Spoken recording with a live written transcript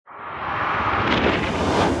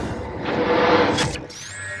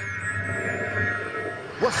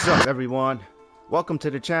What's up, everyone? Welcome to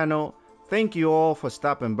the channel. Thank you all for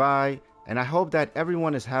stopping by, and I hope that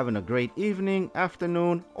everyone is having a great evening,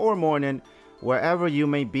 afternoon, or morning wherever you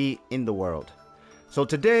may be in the world. So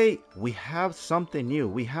today we have something new.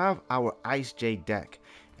 We have our Ice Jade deck,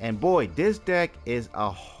 and boy, this deck is a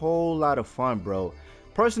whole lot of fun, bro.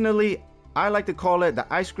 Personally, I like to call it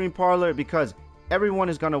the ice cream parlor because everyone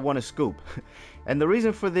is gonna want to scoop. And the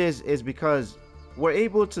reason for this is because we're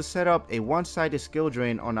able to set up a one-sided skill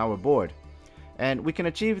drain on our board, and we can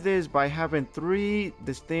achieve this by having 3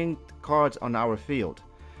 distinct cards on our field.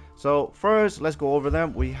 So first, let's go over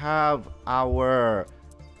them. We have our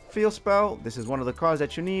field spell. This is one of the cards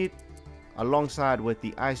that you need, alongside with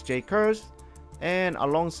the Ice Jade Curse and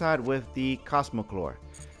alongside with the Kosmochlor.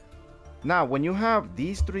 Now when you have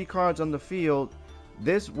these 3 cards on the field,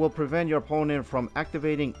 this will prevent your opponent from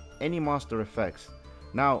activating any monster effects.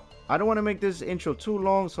 Now, I don't want to make this intro too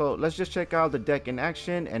long, so let's just check out the deck in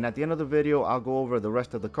action, and at the end of the video, I'll go over the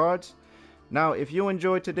rest of the cards. Now, if you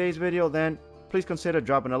enjoyed today's video, then please consider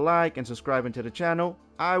dropping a like and subscribing to the channel.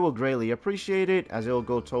 I will greatly appreciate it, as it will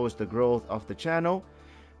go towards the growth of the channel.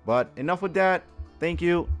 But enough with that. Thank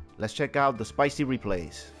you. Let's check out the spicy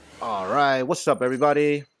replays. Alright, what's up,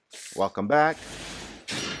 everybody? Welcome back.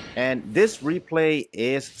 And this replay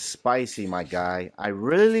is spicy, my guy. I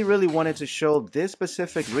really wanted to show this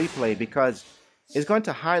specific replay because it's going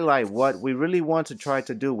to highlight what we really want to try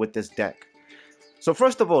to do with this deck. So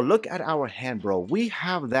first of all, look at our hand, bro. We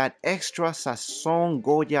have that extra Sazon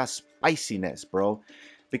Goya spiciness, bro,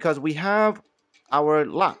 because we have our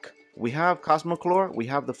lock. We have Kosmochlor, we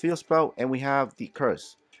have the field spell, and we have the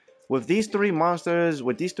curse. With these 3 monsters,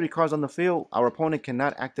 with these 3 cards on the field, our opponent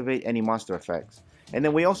cannot activate any monster effects. And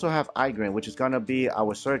then we also have aegirine, which is going to be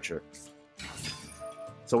our searcher.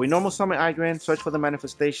 So we normal summon aegirine, search for the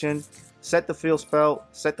manifestation, set the field spell,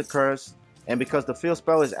 set the curse, and because the field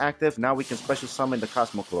spell is active, now we can special summon the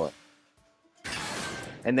Kosmochlor.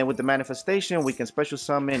 And then with the manifestation, we can special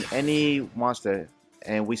summon any monster,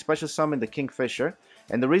 and we special summon the Kingfisher.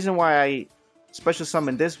 And the reason why I special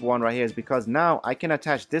summon this one right here is because now I can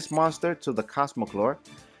attach this monster to the Kosmochlor.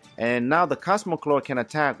 And now the Kosmochlor can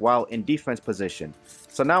attack while in defense position.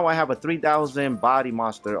 So now I have a 3000 body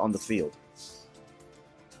monster on the field.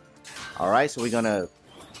 Alright, so we're going to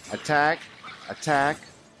attack,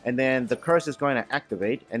 and then the curse is going to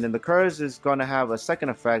activate. And then the curse is going to have a second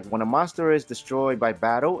effect. When a monster is destroyed by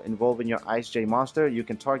battle involving your Ice Jade monster, you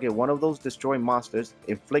can target one of those destroyed monsters,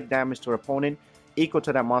 inflict damage to your opponent equal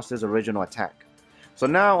to that monster's original attack. So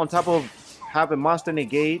now on top of having monster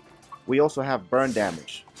negate, we also have burn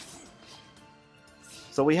damage.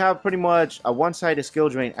 So we have pretty much a one-sided skill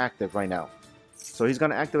drain active right now. So he's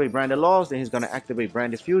going to activate Branded Laws, then he's going to activate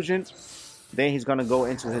Branded Fusion, then he's going to go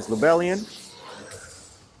into his Rebellion.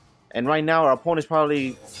 And right now our opponent's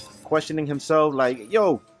probably questioning himself like,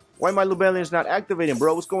 yo, why my Rebellion's not activating,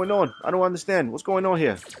 bro? What's going on? I don't understand. What's going on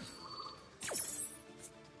here?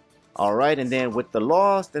 Alright, and then with the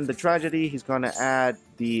Lost and the Tragedy, he's going to add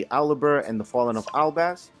the Owlbear and the Fallen of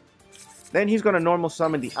Albaz. Then he's going to normal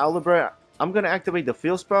summon the Owlbear. I'm going to activate the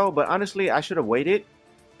field spell, but honestly, I should have waited,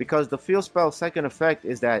 because the field spell's second effect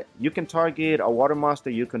is that you can target a water monster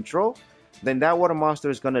you control. Then that water monster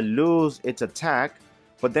is going to lose its attack,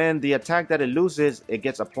 but then the attack that it loses, it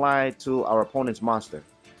gets applied to our opponent's monster.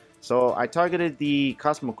 So I targeted the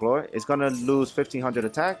Kosmochlor. It's going to lose 1500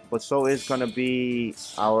 attack, but so is going to be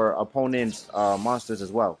our opponent's monsters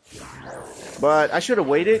as well. But I should have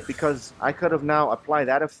waited, because I could have now applied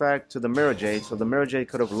that effect to the Mirror Jade, so the Mirror Jade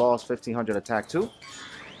could have lost 1500 attack too.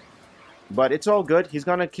 But it's all good. He's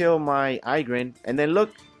going to kill my aegirine. And then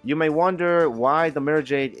look, you may wonder why the Mirror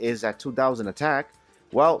Jade is at 2000 attack.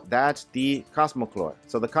 Well, that's the Kosmochlor.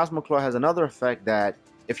 So the Kosmochlor has another effect that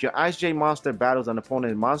if your Ice Jade monster battles an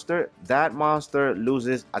opponent monster, that monster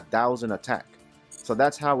loses 1000 attack. So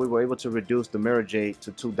that's how we were able to reduce the Mirror Jade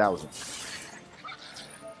to 2000.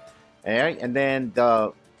 Alright, and then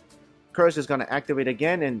the curse is going to activate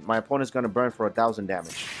again, and my opponent's going to burn for 1000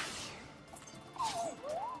 damage.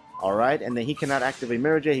 Alright, and then he cannot activate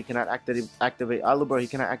Mirror Jade, he cannot activate Owlbear, he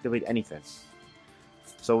cannot activate anything.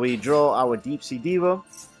 So we draw our Deep Sea Diva.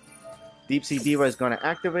 Deep Sea Diva is going to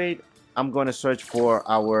activate. I'm going to search for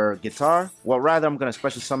our guitar. Well, rather, I'm going to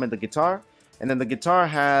special summon the guitar. And then the guitar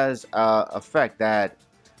has an effect that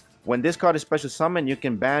when this card is special summoned, you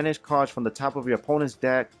can banish cards from the top of your opponent's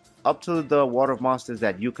deck up to the water monsters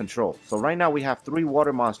that you control. So right now we have 3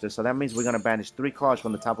 water monsters, so that means we're going to banish 3 cards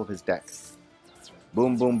from the top of his deck.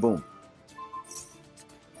 Boom, boom, boom.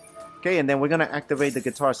 Okay, and then we're going to activate the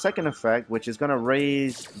guitar's second effect, which is going to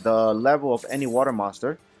raise the level of any water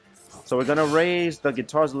monster. So we're going to raise the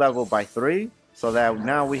guitar's level by 3. So that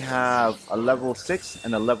now we have a level 6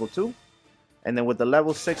 and a level 2. And then with the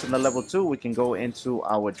level 6 and the level 2, we can go into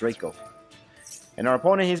our Draco. And our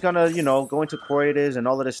opponent, he's gonna, you know, go into Corridors and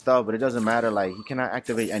all of this stuff, but it doesn't matter. Like, he cannot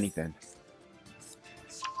activate anything.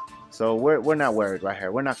 So we're not worried right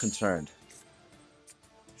here. We're not concerned.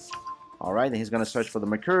 Alright, then he's gonna search for the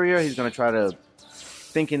Mercurial. He's gonna try to,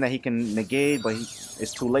 thinking that he can negate, but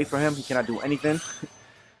it's too late for him. He cannot do anything.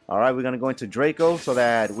 Alright, we're gonna go into Draco so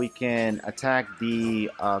that we can attack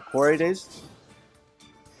the Corridors.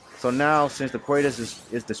 So now, since the Corridors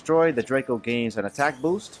is destroyed, the Draco gains an attack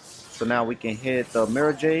boost. So now we can hit the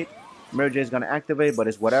Mirror Jade. Mirror Jade is going to activate, but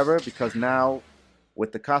it's whatever, because now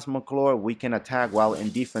with the cosmochlor, we can attack while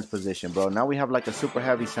in defense position, bro. Now we have like a super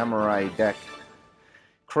heavy samurai deck.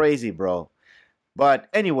 Crazy, bro. But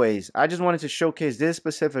anyways, I just wanted to showcase this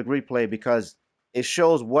specific replay because it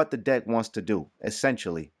shows what the deck wants to do,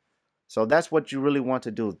 essentially. So that's what you really want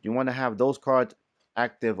to do. You want to have those cards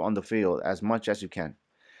active on the field as much as you can.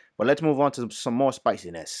 But let's move on to some more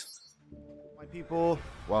spiciness. My people,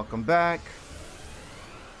 welcome back.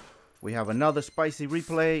 We have another spicy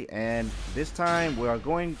replay, and this time we are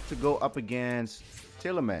going to go up against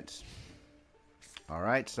Tearlaments.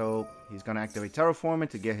 Alright, so he's going to activate Terraforming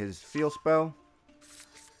to get his field spell.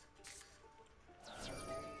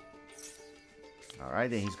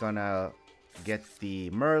 Alright, then he's going to get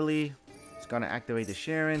the Merly. He's going to activate the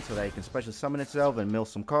Sharon so that he can special summon itself and mill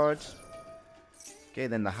some cards. Okay,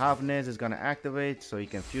 then the Havnes is going to activate so he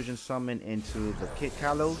can fusion summon into the Kit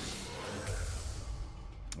Kalos.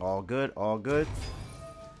 All good, all good.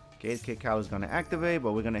 Okay, the Kit Kalos is going to activate,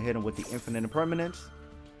 but we're going to hit him with the Infinite Impermanence.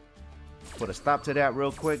 Put a stop to that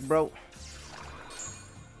real quick, bro.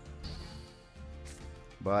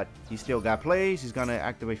 But he still got plays. He's going to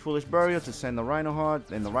activate Foolish Burial to send the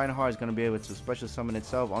Rhinoheart, and the Rhinoheart is going to be able to special summon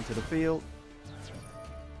itself onto the field.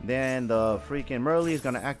 Then the freaking Merly is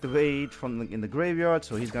going to activate from in the graveyard,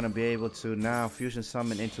 so he's going to be able to now fusion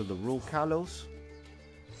summon into the Rule Kalos.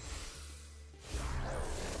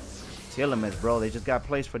 Tearlaments, bro, they just got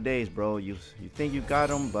plays for days, bro. You think you got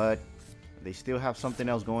them, but they still have something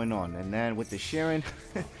else going on. And then with the Sharon,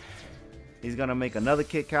 he's going to make another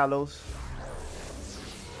Kit Kalos.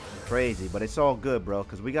 Crazy, but it's all good, bro,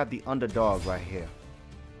 because we got the underdog right here.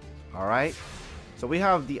 Alright, so we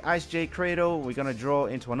have the Ice Jade Cradle. We're going to draw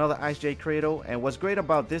into another Ice Jade Cradle, and what's great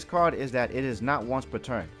about this card is that it is not once per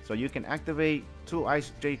turn, so you can activate 2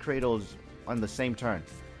 Ice Jade Cradles on the same turn.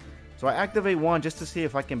 So I activate one just to see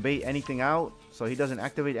if I can bait anything out, so he doesn't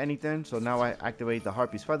activate anything. So now I activate the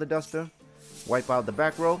Harpies Feather Duster, wipe out the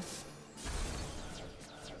back row.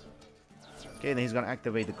 Okay, then he's going to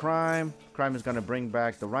activate the Crime. Crime is going to bring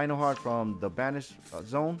back the Rhinoheart from the banished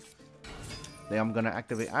zone. Then I'm going to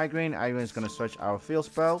activate aegirine. Aegirine is going to search our field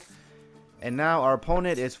spell. And now our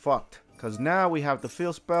opponent is fucked, because now we have the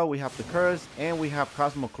field spell, we have the curse, and we have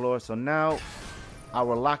cosmochlor. So now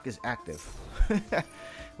our lock is active.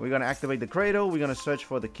 We're going to activate the Cradle. We're going to search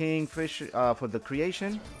for the Kingfisher, for the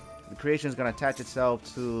Creation. The Creation is going to attach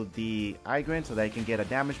itself to the aegirine so that it can get a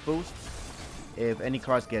damage boost if any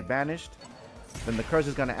cards get banished. Then the Curse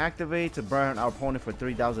is going to activate to burn our opponent for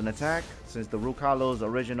 3,000 attack, since the Runicks'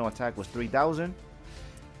 original attack was 3,000.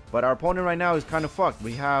 But our opponent right now is kind of fucked.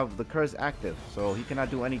 We have the Curse active, so he cannot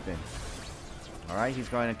do anything. Alright, he's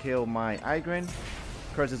going to kill my aegirine.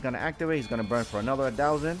 Curse is going to activate. He's going to burn for another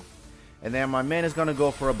 1,000. And then my man is going to go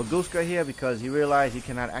for a Baguska here because he realized he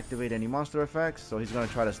cannot activate any monster effects. So he's going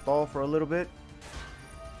to try to stall for a little bit.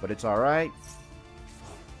 But it's alright.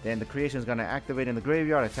 Then the Creation is going to activate in the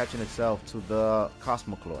graveyard, attaching itself to the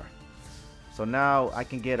Cosmochlor. So now I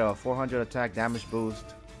can get a 400 attack damage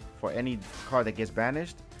boost for any card that gets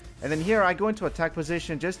banished. And then here I go into attack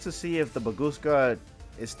position just to see if the Baguska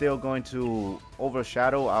is still going to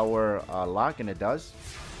overshadow our lock, and it does.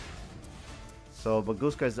 So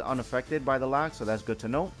Baguska is unaffected by the lock, so that's good to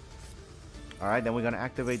know. Alright, then we're going to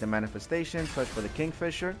activate the manifestation, search for the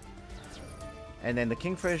Kingfisher. And then the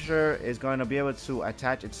Kingfisher is going to be able to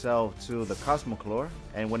attach itself to the Cosmochlor.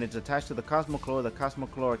 And when it's attached to the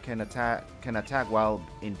Cosmochlor can attack while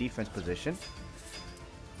in defense position.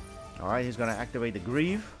 Alright, he's going to activate the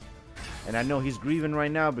Grieve. And I know he's grieving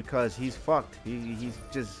right now because he's fucked. He's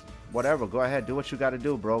just, whatever, go ahead, do what you got to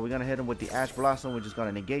do, bro. We're going to hit him with the Ash Blossom. We're just going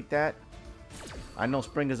to negate that. I know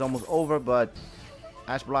spring is almost over, but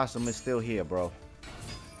Ash Blossom is still here, bro.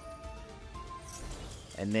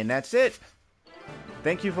 And then that's it.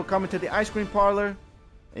 Thank you for coming to the ice cream parlor.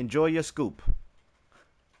 Enjoy your scoop.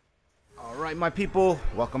 Alright, my people,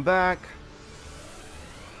 welcome back.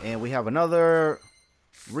 And we have another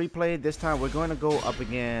replay. This time we're going to go up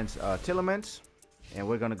against Tearlaments. And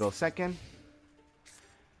we're going to go second.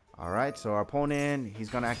 Alright, so our opponent, he's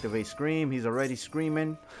gonna activate Scream. He's already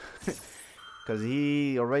screaming. Because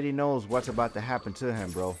he already knows what's about to happen to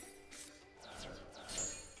him, bro.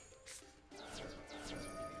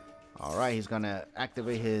 Alright, he's gonna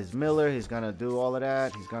activate his Miller. He's gonna do all of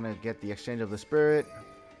that. He's gonna get the exchange of the spirit.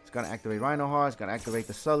 He's gonna activate Rhino Heart. He's gonna activate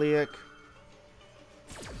the Sulliek.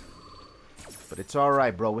 But it's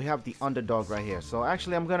alright, bro. We have the underdog right here. So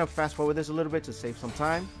actually, I'm gonna fast forward this a little bit to save some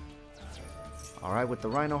time. Alright, with the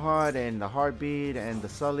Rhino Heart and the Heartbeat and the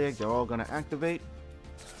Sulliek, they're all gonna activate.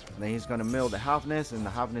 And then he's gonna mill the Halfness, and the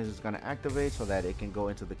Halfness is gonna activate so that it can go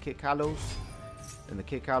into the Kit Kalos. Then the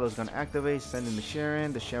Kit Kalos is gonna activate, send in the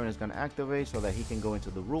Sharon. The Sharon is gonna activate so that he can go into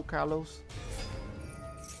the Root Kalos.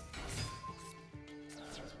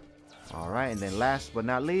 Alright, and then last but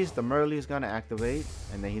not least, the Merly is gonna activate,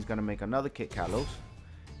 and then he's gonna make another Kit Kalos.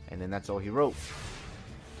 And then that's all he wrote.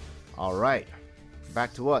 Alright,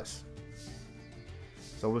 back to us.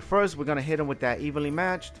 So we're gonna hit him with that evenly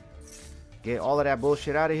matched. Get all of that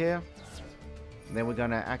bullshit out of here. And then we're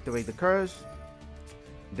gonna activate the curse.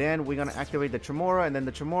 Then we're gonna activate the Tremora, and then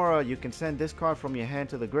the Tremora, you can send this card from your hand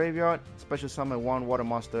to the graveyard. Special summon one water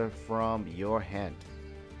monster from your hand.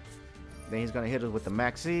 Then he's gonna hit us with the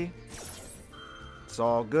Maxx C. It's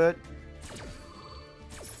all good.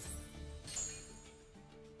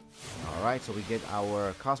 Alright, so we get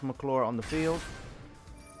our Cosmochlor on the field.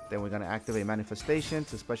 Then we're gonna activate Manifestation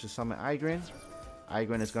to special summon aegirine.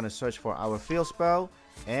 Aegirine is going to search for our field spell,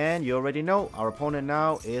 and you already know our opponent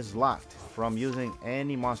now is locked from using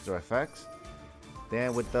any monster effects.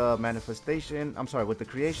 Then with the manifestation, with the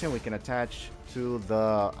creation, we can attach to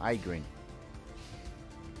the aegirine.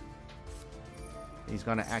 He's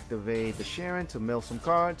going to activate the Sharon to mill some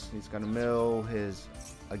cards. He's going to mill his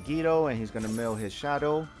YuGiOh, and he's going to mill his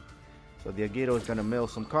Shadow. So the YuGiOh is going to mill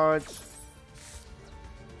some cards.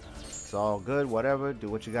 It's all good, whatever, do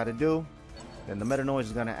what you got to do. Then the Meta Noise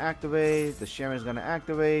is going to activate, the Sharon is going to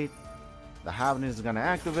activate, the Havness is going to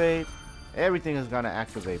activate, everything is going to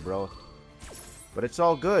activate, bro. But it's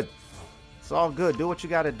all good. It's all good. Do what you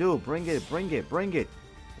got to do. Bring it, bring it, bring it.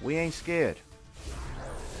 We ain't scared.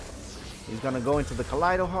 He's going to go into the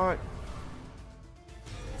Kaleido Heart.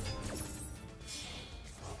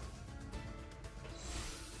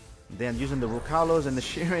 Then using the Rukalos and the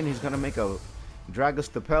Sharon, he's going to make a Drago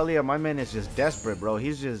Stapelia. My man is just desperate, bro.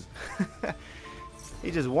 He's just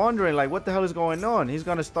he's just wondering like what the hell is going on. He's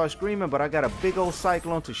gonna start screaming, but I got a big old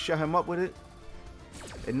cyclone to shut him up with it.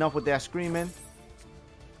 Enough with that screaming.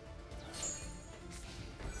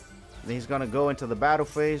 Then he's gonna go into the battle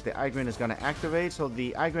phase. The aegirine is gonna activate. So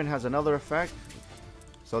the aegirine has another effect.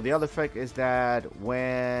 So the other effect is that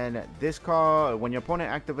when your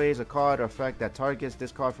opponent activates a card or effect that targets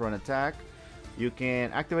this card for an attack, you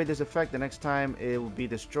can activate this effect. The next time it will be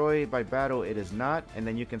destroyed by battle, it is not. And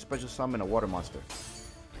then you can special summon a water monster.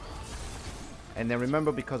 And then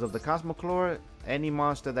remember, because of the Cosmochlor, any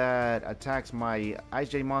monster that attacks my Ice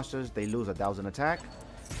Jade monsters, they lose 1,000 attack.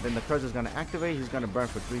 Then the curse is going to activate. He's going to burn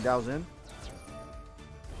for 3,000.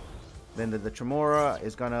 Then the Tremora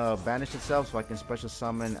is going to banish itself, so I can special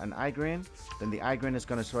summon an aegirine. Then the aegirine is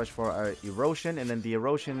going to search for erosion. And then the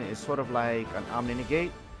erosion is sort of like an Omni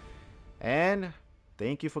Negate. And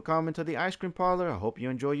thank you for coming to the ice cream parlor. I hope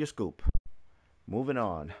you enjoy your scoop. Moving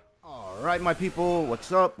on. Alright, my people,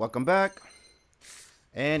 what's up? Welcome back.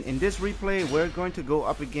 And in this replay, we're going to go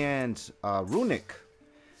up against Runicks.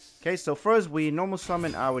 Okay, so first we normal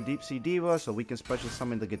summon our Deep Sea Diva so we can special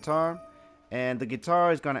summon the guitar. And the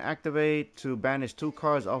guitar is going to activate to banish 2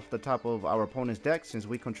 cards off the top of our opponent's deck since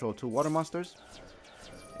we control 2 water monsters.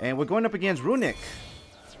 And we're going up against Runicks.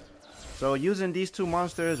 So using these 2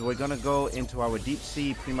 monsters, we're going to go into our Deep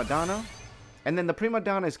Sea Prima Donna. And then the Prima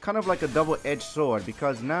Donna is kind of like a double-edged sword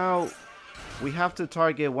because now we have to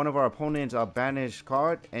target one of our opponent's banished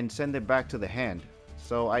card and send it back to the hand.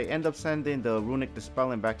 So I end up sending the Runic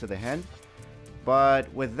Dispelling back to the hand.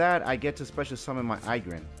 But with that, I get to special summon my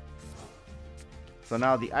aegirine. So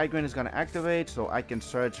now the aegirine is going to activate so I can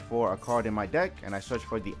search for a card in my deck. And I search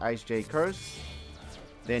for the Ice Jade Curse.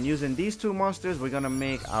 Then using these 2 monsters, we're going to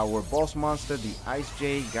make our boss monster, the Ice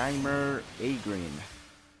Jade Geimer aegirine.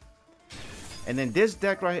 And then this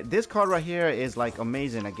card right here is like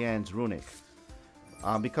amazing against Runicks.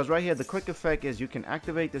 Because right here, the quick effect is you can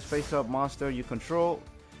activate this face-up monster you control.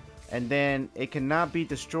 And then it cannot be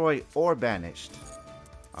destroyed or banished.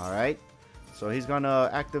 Alright. So he's going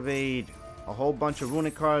to activate a whole bunch of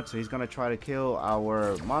Runic cards. So he's going to try to kill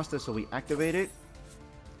our monster. So we activate it.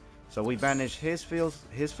 So we banish his field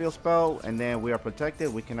spell, and then we are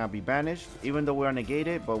protected. We cannot be banished, even though we are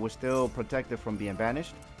negated, but we're still protected from being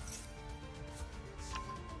banished.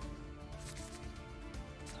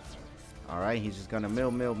 Alright, he's just gonna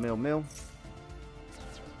mill.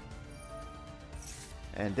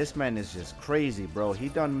 And this man is just crazy, bro. He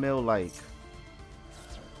done mill like...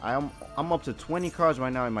 I'm up to 20 cards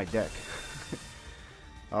right now in my deck.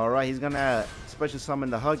 Alright, he's gonna special summon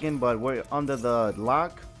the Huggin, but we're under the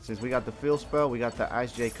lock. Since we got the field spell, we got the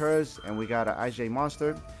Ice J Curse, and we got an Ice J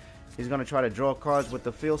monster. He's gonna try to draw cards with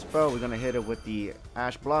the field spell. We're gonna hit it with the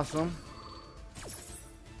Ash Blossom.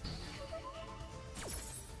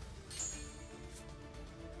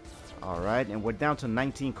 Alright, and we're down to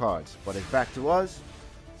 19 cards, but it's back to us.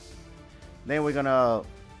 Then we're gonna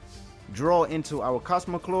draw into our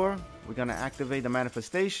Cosmochlor. We're gonna activate the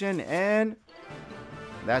manifestation, and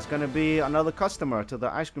that's gonna be another customer to the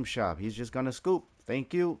ice cream shop. He's just gonna scoop.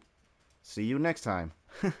 Thank you. See you next time.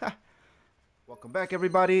 Welcome back,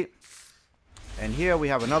 everybody. And here we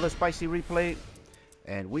have another spicy replay,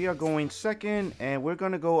 and we are going second, and we're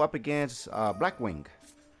gonna go up against Blackwing.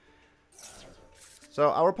 So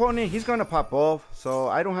our opponent, he's gonna pop off. So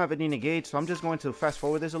I don't have any negates, so I'm just going to fast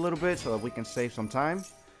forward this a little bit so that we can save some time.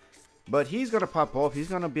 But he's gonna pop off. He's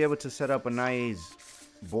gonna be able to set up a nice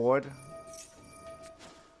board.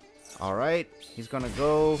 Alright, he's gonna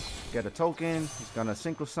go get a token. He's gonna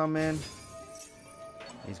Synchro summon.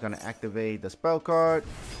 He's gonna activate the spell card,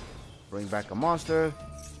 bring back a monster,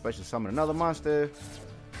 special summon another monster,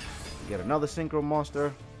 get another Synchro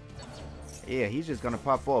monster. Yeah, he's just gonna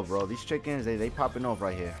pop off, bro. These chickens, they popping off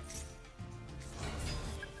right here.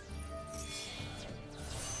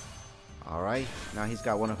 Alright, now he's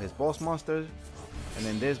got one of his boss monsters, and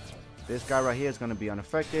then this guy right here is gonna be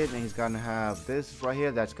unaffected, and he's gonna have this right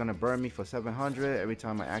here that's gonna burn me for 700 every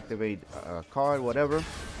time I activate a card, whatever.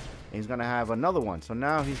 And he's gonna have another one, so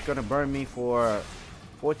now he's gonna burn me for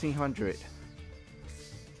 1400.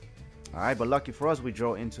 Alright, but lucky for us, we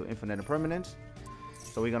draw into infinite impermanence.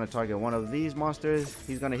 So we're gonna target one of these monsters.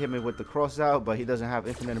 He's gonna hit me with the cross out, but he doesn't have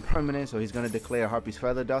infinite impermanence, so he's gonna declare Harpies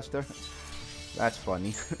Feather Duster. That's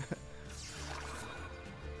funny.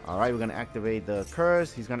 Alright, we're gonna activate the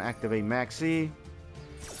curse. He's gonna activate Maxx C.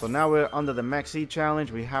 So now we're under the Maxx C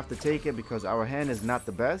challenge. We have to take it because our hand is not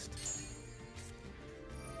the best.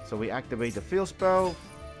 So we activate the field spell,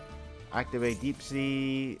 activate Deep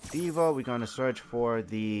Sea Diva. We're gonna search for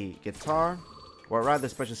the guitar, or rather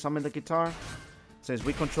special summon the guitar. Since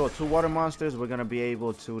we control 2 water monsters, we're gonna be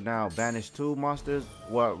able to now banish 2 monsters,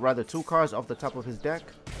 or rather 2 cards off the top of his deck.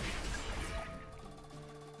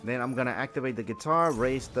 Then I'm gonna activate the guitar,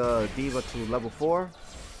 raise the diva to level 4.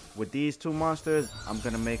 With these 2 monsters, I'm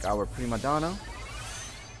gonna make our prima Donna.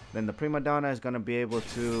 Then the prima Donna is gonna be able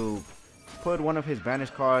to put one of his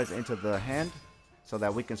banished cards into the hand, so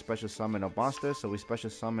that we can special summon a monster. So we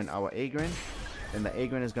special summon our aegirine. Then the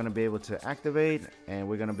aegirine is gonna be able to activate, and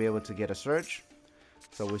we're gonna be able to get a search.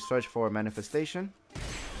 So we search for a manifestation.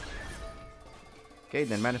 Okay,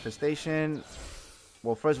 then manifestation.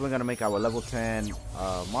 Well, first we're gonna make our level 10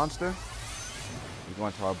 monster. We go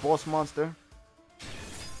into our boss monster.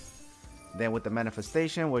 Then with the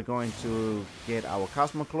manifestation, we're going to get our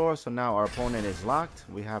cosmochlor. So now our opponent is locked.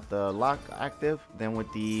 We have the lock active. Then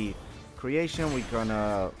with the creation, we're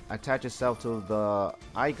gonna attach itself to the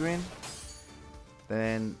aegirine.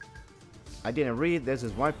 Then I didn't read. This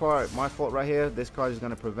is my part, my fault right here. This card is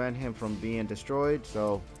gonna prevent him from being destroyed.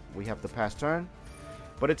 So we have to pass turn.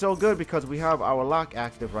 But it's all good because we have our lock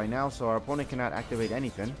active right now, so our opponent cannot activate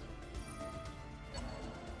anything.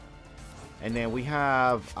 And then we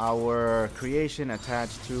have our creation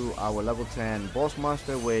attached to our level 10 boss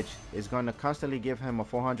monster, which is going to constantly give him a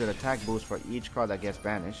 400 attack boost for each card that gets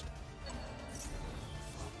banished.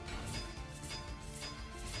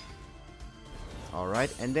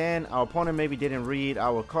 Alright, and then our opponent maybe didn't read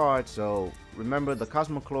our card, so remember the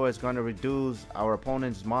cosmochlor is going to reduce our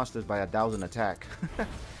opponent's monsters by 1000 attack.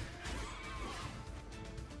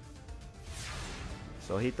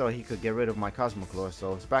 So he thought he could get rid of my cosmochlor,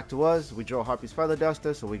 so it's back to us. We draw Harpies Feather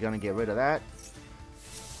Duster, so we're going to get rid of that.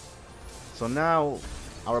 So now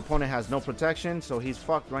our opponent has no protection, so he's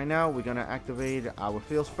fucked right now. We're going to activate our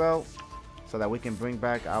field spell so that we can bring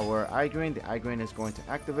back our aegirine. The aegirine is going to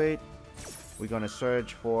activate. We're going to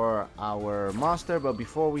search for our monster, but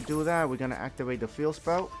before we do that, we're going to activate the field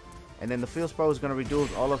spell. And then the field spell is going to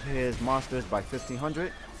reduce all of his monsters by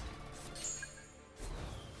 1500.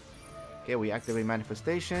 Okay, we activate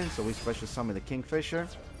manifestation, so we special summon the Kingfisher.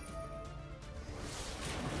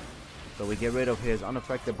 So we get rid of his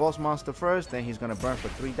unaffected boss monster first, then he's going to burn for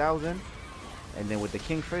 3000. And then with the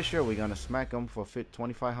Kingfisher, we're going to smack him for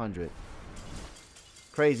 2500.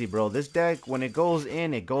 Crazy, bro. This deck, when it goes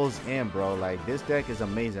in, bro. Like, this deck is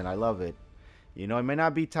amazing. I love it. You know, it may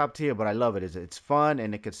not be top tier, but I love it. It's fun,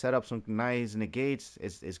 and it could set up some nice negates.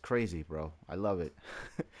 It's crazy, bro. I love it.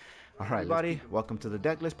 All right, everybody, welcome to the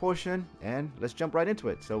deck list portion, and let's jump right into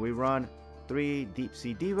it. So we run 3 Deep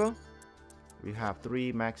Sea Diva. We have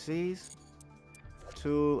 3 Maxx Cs,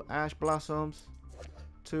 2 Ash Blossoms,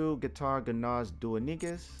 2 Guitar Gurnards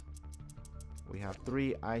duonigis. We have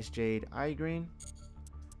 3 Ice Jade aegirine.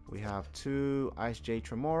 We have 2 Ice Jade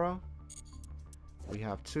tremora. We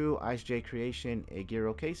have 2 Ice Jade creation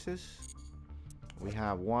aegirocassis. We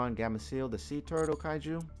have 1 Gameciel the sea turtle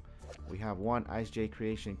Kaiju. We have 1 Ice Jade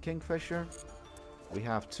creation Kingfisher. We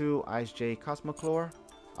have 2 Ice Jade cosmochlor.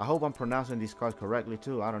 I hope I'm pronouncing these cards correctly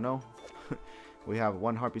too. I don't know. We have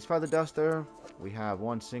 1 Harpies feather duster. We have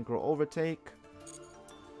 1 Synchro overtake.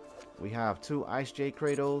 We have 2 Ice Jade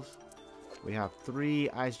cradles. We have 3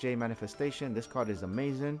 Ice Jade manifestation. This card is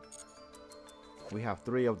amazing. We have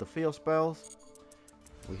 3 of the field spells.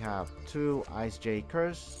 We have 2 Ice Jade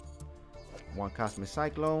curse, 1 cosmic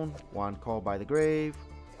cyclone, 1 call by the grave,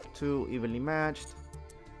 2 evenly matched,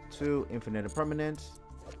 2 infinite impermanence,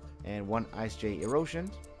 and 1 Ice Jade erosion.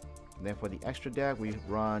 And then for the extra deck, we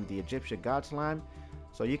run the Egyptian god slime.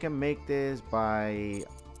 So you can make this by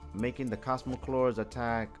making the cosmochlor's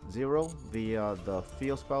attack 0 via the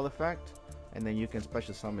field spell effect, and then you can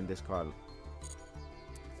special summon this card.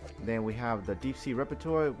 Then we have the Deep Sea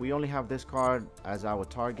Repetituer. We only have this card as our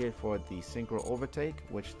target for the Synchro overtake,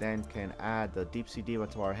 which then can add the Deep Sea Diva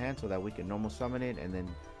to our hand so that we can normal summon it and then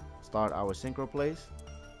start our Synchro plays.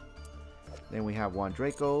 Then we have 1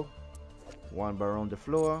 Draco, 1 Baron de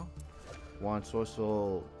Fleur, 1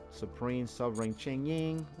 Sorcerer Supreme Sovereign Ching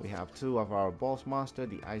Ying. We have 2 of our boss monster,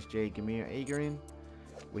 the Ice Jade Gameciel aegirine.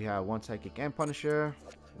 We have 1 Psychic Ant Punisher,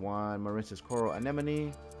 1 Marince's Coral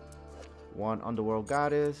Anemone, 1 Underworld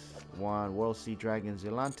Goddess, 1 World Sea Dragon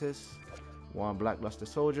Zelantis, 1 Blackluster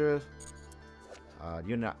Soldier,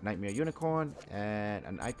 Nightmare Unicorn, and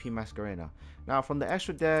an IP Masquerena. Now from the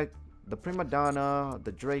extra deck, the Prima Donna,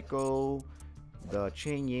 the Draco, the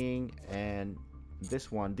Ching Ying, and this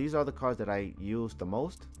one, these are the cards that I use the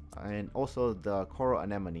most, and also the Coral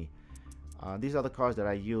Anemone. These are the cards that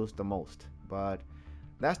I use the most. But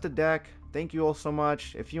that's the deck. Thank you all so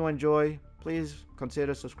much. If you enjoy, please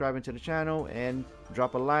consider subscribing to the channel and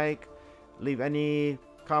drop a like. Leave any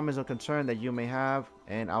comments or concern that you may have,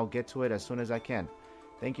 and I'll get to it as soon as I can.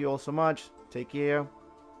 Thank you all so much. Take care.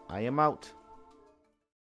 I am out.